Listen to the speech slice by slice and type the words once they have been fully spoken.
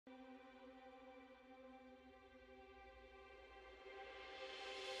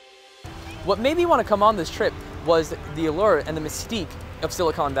What made me want to come on this trip was the allure and the mystique of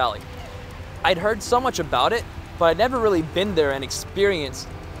Silicon Valley. I'd heard so much about it, but I'd never really been there and experienced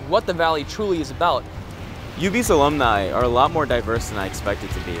what the Valley truly is about. UV's alumni are a lot more diverse than I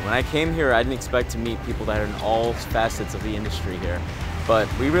expected to be. When I came here, I didn't expect to meet people that are in all facets of the industry here.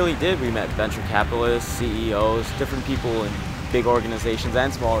 But we really did. We met venture capitalists, CEOs, different people in big organizations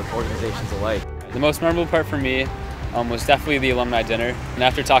and small organizations alike. The most memorable part for me was definitely the alumni dinner. And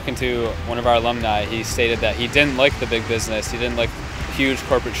after talking to one of our alumni, he stated that he didn't like the big business, he didn't like the huge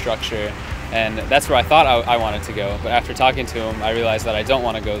corporate structure, and that's where I thought I wanted to go. But after talking to him, I realized that I don't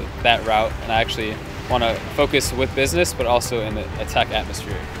want to go that route, and I actually want to focus with business, but also in a tech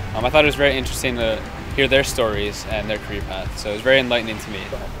atmosphere. I thought it was very interesting to hear their stories and their career path, so it was very enlightening to me.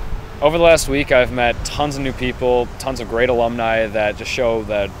 Over the last week, I've met tons of new people, tons of great alumni that just show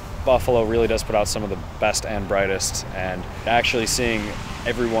that Buffalo really does put out some of the best and brightest, and actually seeing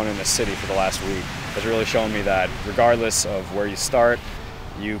everyone in the city for the last week has really shown me that regardless of where you start,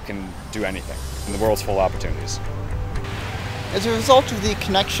 you can do anything, and the world's full of opportunities. As a result of the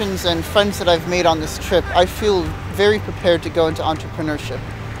connections and friends that I've made on this trip, I feel very prepared to go into entrepreneurship.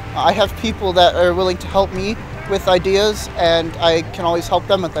 I have people that are willing to help me with ideas, and I can always help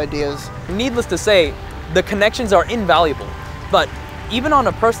them with ideas. Needless to say, the connections are invaluable, but even on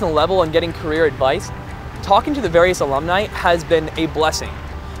a personal level and getting career advice, talking to the various alumni has been a blessing.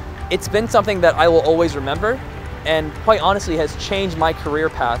 It's been something that I will always remember, and quite honestly has changed my career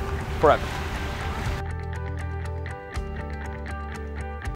path forever.